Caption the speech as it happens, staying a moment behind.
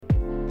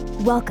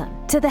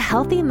Welcome to the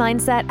Healthy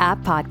Mindset App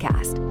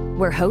Podcast,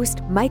 where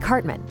host Mike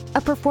Hartman, a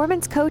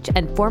performance coach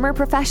and former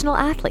professional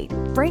athlete,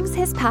 brings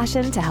his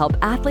passion to help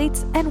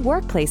athletes and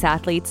workplace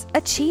athletes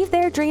achieve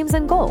their dreams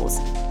and goals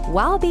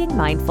while being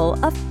mindful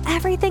of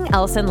everything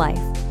else in life.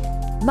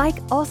 Mike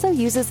also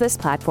uses this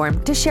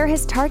platform to share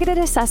his targeted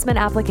assessment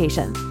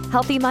application,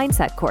 Healthy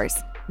Mindset course,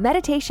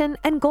 meditation,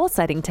 and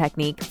goal-setting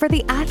technique for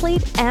the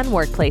athlete and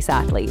workplace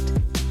athlete.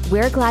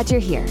 We're glad you're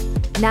here.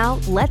 Now,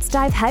 let's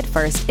dive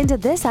headfirst into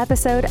this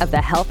episode of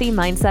the Healthy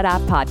Mindset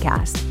App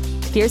Podcast.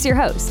 Here's your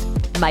host,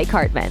 Mike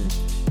Hartman.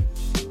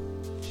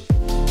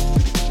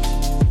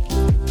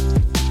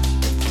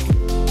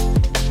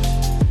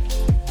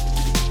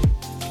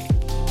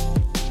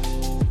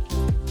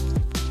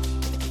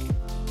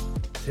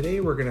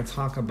 Today, we're going to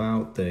talk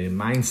about the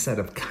mindset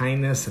of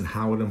kindness and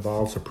how it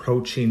involves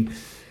approaching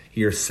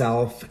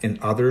yourself and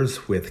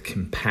others with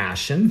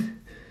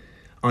compassion,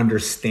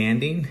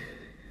 understanding,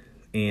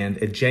 and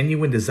a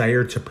genuine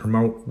desire to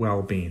promote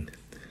well-being.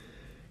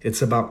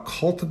 It's about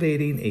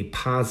cultivating a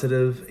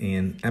positive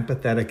and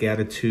empathetic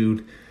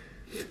attitude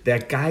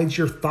that guides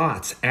your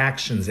thoughts,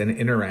 actions, and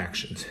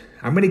interactions.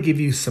 I'm going to give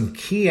you some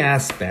key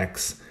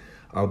aspects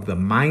of the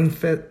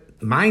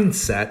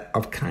mindset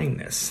of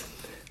kindness.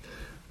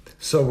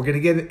 So we're going to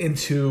get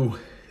into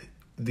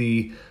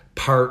the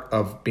part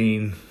of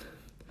being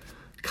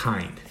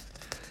kind.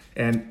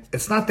 And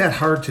it's not that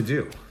hard to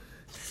do,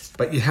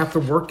 but you have to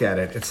work at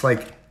it. It's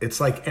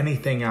like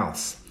anything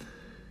else.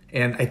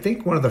 And I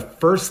think one of the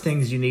first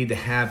things you need to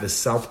have is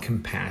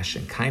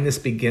self-compassion. Kindness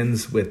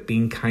begins with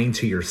being kind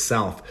to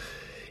yourself.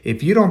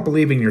 If you don't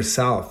believe in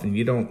yourself and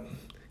you don't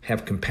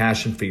have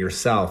compassion for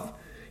yourself,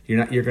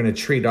 you're going to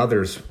treat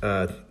others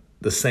the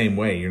same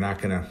way. You're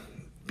not going to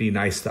be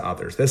nice to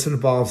others. This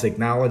involves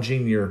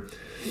acknowledging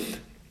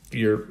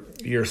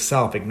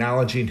yourself,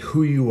 acknowledging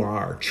who you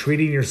are,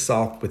 treating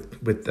yourself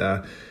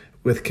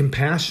with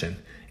compassion.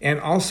 And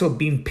also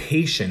being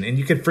patient, and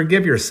you can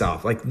forgive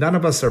yourself. Like, none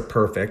of us are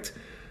perfect.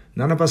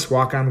 None of us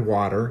walk on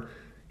water.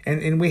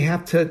 And we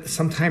have to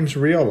sometimes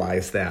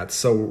realize that.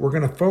 So we're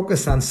going to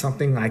focus on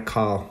something I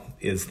call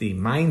is the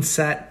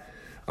mindset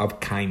of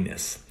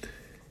kindness.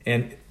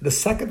 And the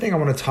second thing I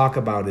want to talk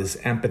about is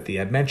empathy.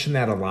 I've mentioned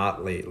that a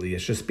lot lately.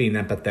 It's just being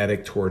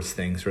empathetic towards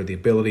things, or the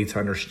ability to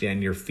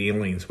understand your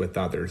feelings with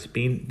others,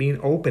 being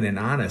open and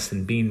honest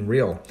and being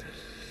real.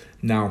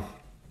 Now,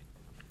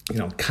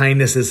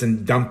 kindness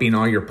isn't dumping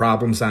all your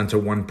problems onto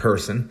one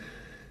person.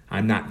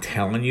 I'm not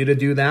telling you to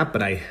do that,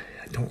 but I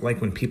don't like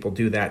when people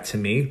do that to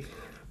me.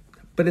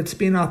 But it's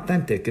being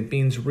authentic. It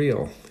being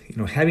real.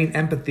 Having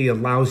empathy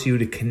allows you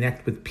to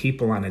connect with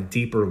people on a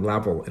deeper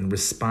level and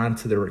respond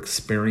to their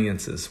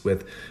experiences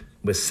with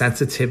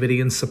sensitivity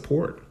and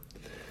support.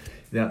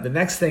 Now, the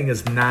next thing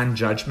is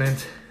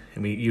non-judgment.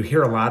 You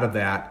hear a lot of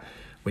that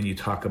when you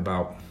talk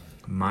about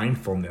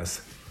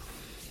mindfulness.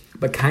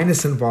 But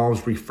kindness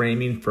involves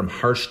refraining from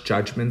harsh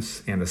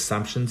judgments and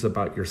assumptions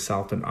about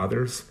yourself and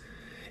others.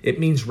 It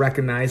means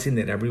recognizing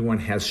that everyone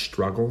has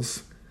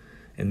struggles,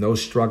 and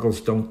those struggles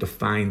don't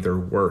define their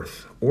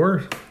worth,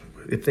 or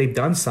if they've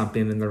done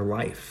something in their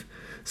life,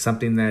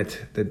 something that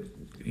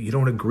you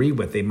don't agree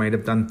with, they might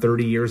have done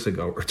 30 years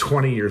ago or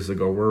 20 years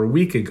ago or a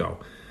week ago.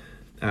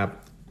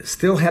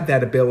 Still have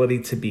that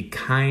ability to be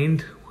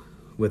kind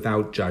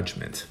without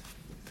judgment.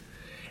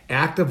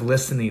 Active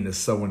listening is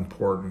so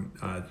important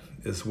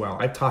as well.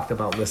 I've talked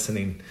about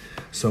listening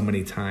so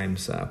many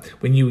times.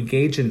 When you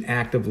engage in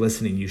active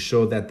listening, you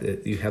show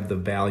that you have the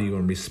value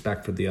and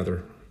respect for the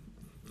other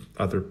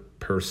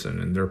person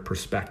and their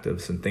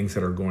perspectives and things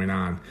that are going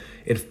on.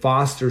 It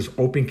fosters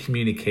open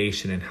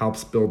communication and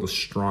helps build a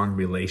strong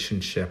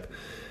relationship.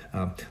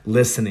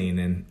 Listening,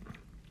 and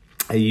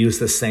I use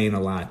this saying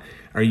a lot,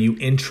 are you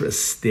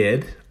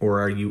interested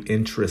or are you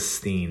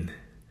interesting?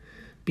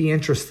 Be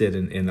interested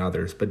in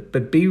others,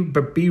 but be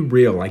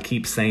real. I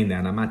keep saying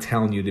that. I'm not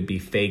telling you to be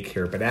fake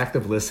here, but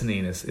active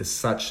listening is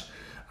such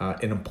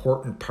an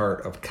important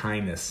part of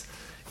kindness.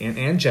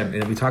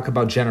 And we talk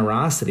about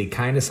generosity.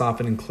 Kindness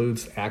often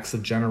includes acts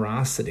of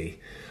generosity,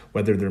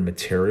 whether they're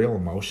material,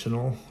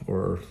 emotional,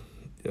 or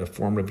a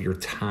form of your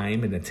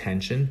time and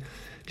attention.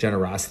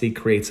 Generosity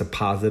creates a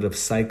positive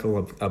cycle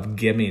of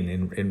giving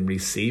and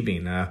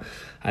receiving.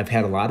 I've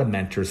had a lot of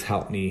mentors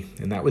help me,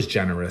 and that was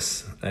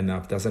generous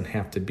enough. Doesn't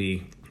have to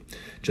be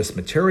just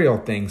material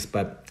things,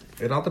 but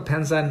it all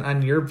depends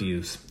on your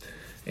views.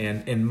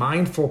 And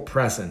mindful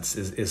presence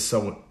is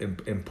so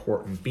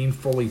important. Being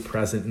fully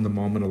present in the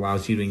moment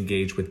allows you to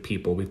engage with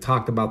people. We've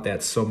talked about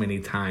that so many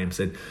times.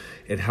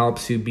 It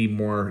helps you be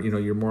more,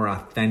 you're more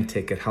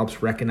authentic. It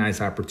helps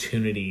recognize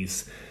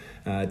opportunities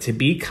to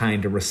be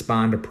kind, to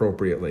respond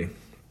appropriately.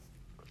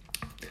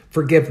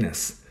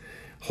 Forgiveness.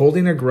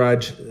 Holding a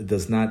grudge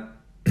does not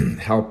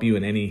help you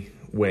in any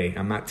way.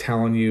 I'm not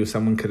telling you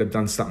someone could have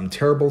done something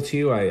terrible to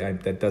you.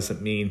 That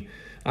doesn't mean,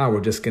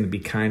 we're just going to be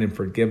kind and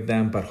forgive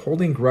them. But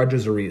holding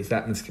grudges or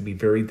resentments can be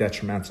very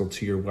detrimental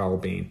to your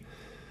well-being.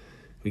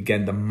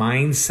 Again, the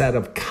mindset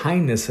of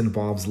kindness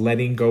involves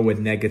letting go of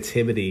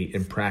negativity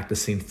and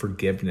practicing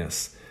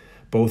forgiveness.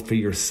 both for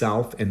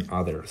yourself and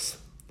others.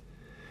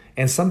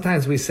 And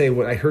sometimes we say,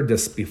 I heard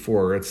this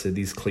before, it's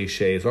these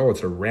cliches,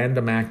 it's a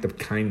random act of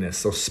kindness.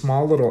 So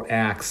small little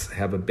acts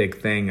have a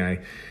big thing. I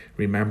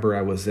remember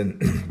I was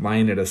in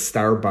line at a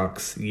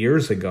Starbucks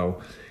years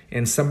ago,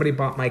 and somebody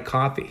bought my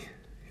coffee.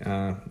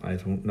 I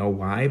don't know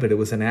why, but it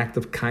was an act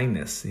of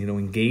kindness.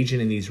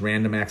 Engaging in these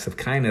random acts of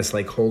kindness,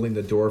 like holding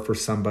the door for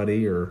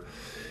somebody or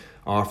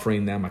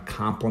offering them a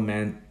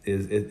compliment,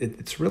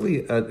 it's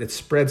really, it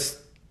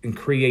spreads and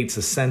creates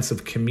a sense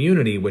of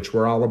community, which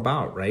we're all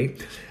about,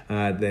 right?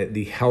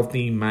 The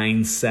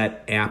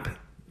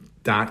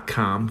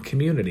healthymindsetapp.com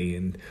community.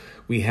 And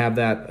we have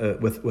that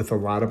with a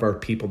lot of our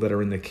people that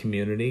are in the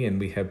community, and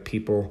we have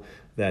people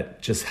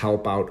that just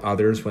help out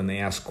others when they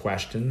ask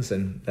questions,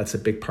 and that's a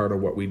big part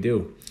of what we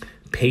do.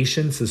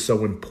 Patience is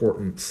so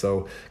important.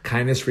 So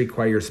kindness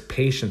requires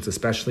patience,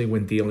 especially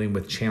when dealing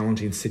with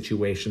challenging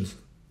situations.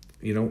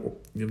 You're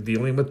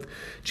dealing with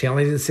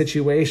challenging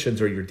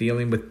situations, or you're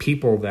dealing with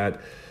people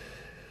that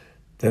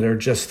are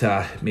just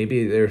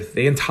maybe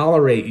they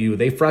intolerate you,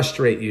 they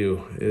frustrate you,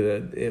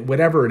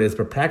 whatever it is.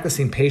 But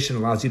practicing patience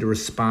allows you to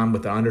respond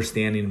with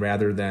understanding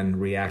rather than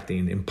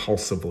reacting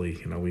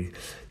impulsively. We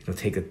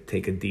take a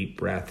deep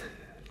breath.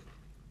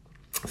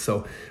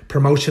 So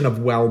promotion of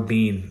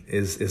well-being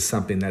is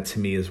something that to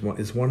me is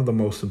one of the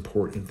most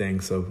important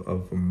things of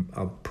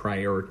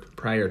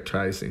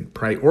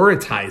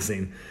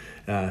prioritizing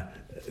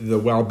the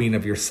well-being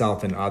of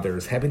yourself and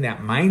others. Having that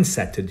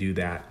mindset to do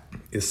that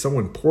is so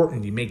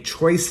important. You make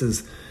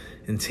choices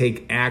and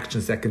take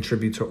actions that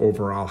contribute to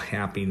overall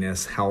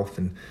happiness, health,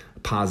 and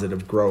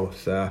positive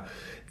growth.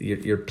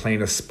 You're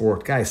playing a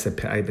sport. Guys,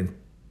 I've been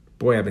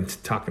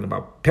talking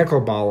about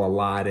pickleball a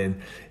lot,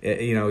 and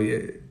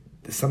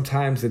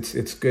sometimes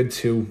it's good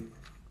to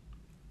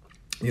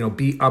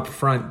be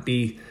upfront,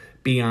 be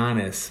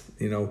honest,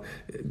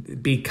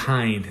 be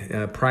kind,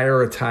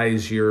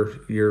 prioritize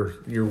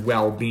your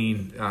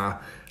well-being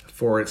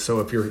for it. So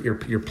if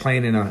you're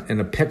playing in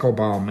a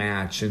pickleball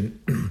match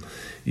and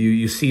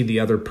you see the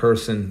other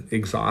person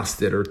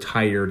exhausted or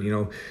tired,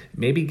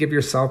 maybe give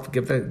it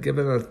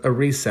a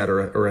reset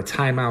or a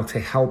timeout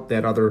to help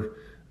that other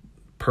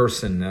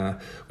person.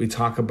 We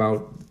talk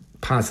about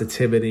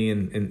positivity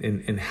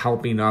and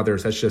helping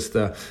others. That's just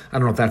I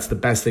don't know if that's the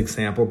best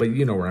example, but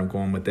you know where I'm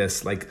going with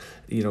this.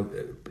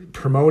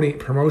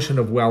 Promotion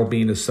of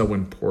well-being is so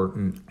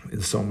important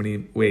in so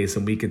many ways,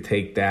 and we could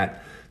take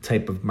that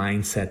type of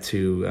mindset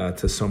to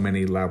so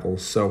many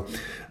levels. So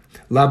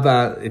love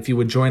if you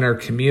would join our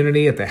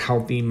community at the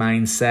Healthy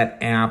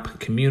Mindset app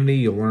community.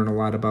 You'll learn a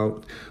lot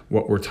about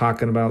what we're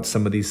talking about,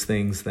 some of these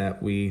things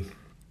that we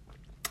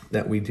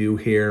do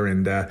here,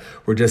 and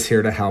we're just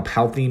here to help.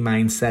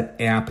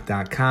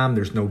 healthymindsetapp.com.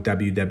 There's no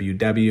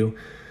www,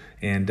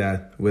 and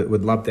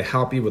would love to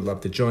help you, would love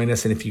to join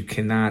us. And if you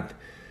cannot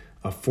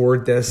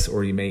afford this,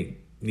 or you may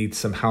need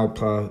some help,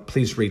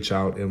 please reach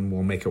out and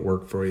we'll make it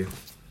work for you.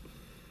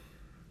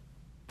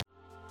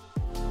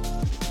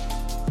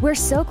 We're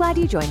so glad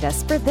you joined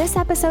us for this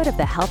episode of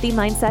the Healthy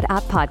Mindset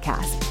App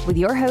podcast with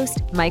your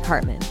host, Mike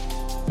Hartman.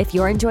 If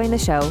you're enjoying the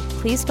show,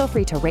 please feel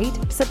free to rate,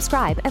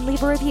 subscribe, and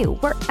leave a review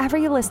wherever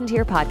you listen to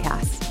your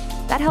podcasts.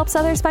 That helps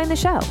others find the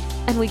show,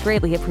 and we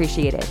greatly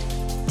appreciate it.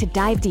 To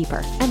dive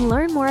deeper and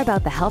learn more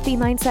about the Healthy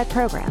Mindset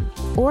program,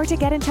 or to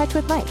get in touch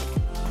with Mike,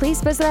 please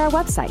visit our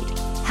website,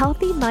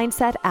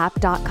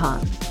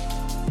 healthymindsetapp.com.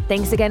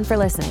 Thanks again for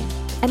listening,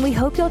 and we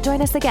hope you'll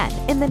join us again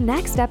in the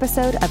next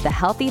episode of the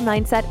Healthy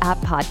Mindset App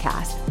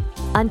podcast.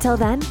 Until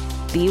then,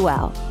 be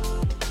well.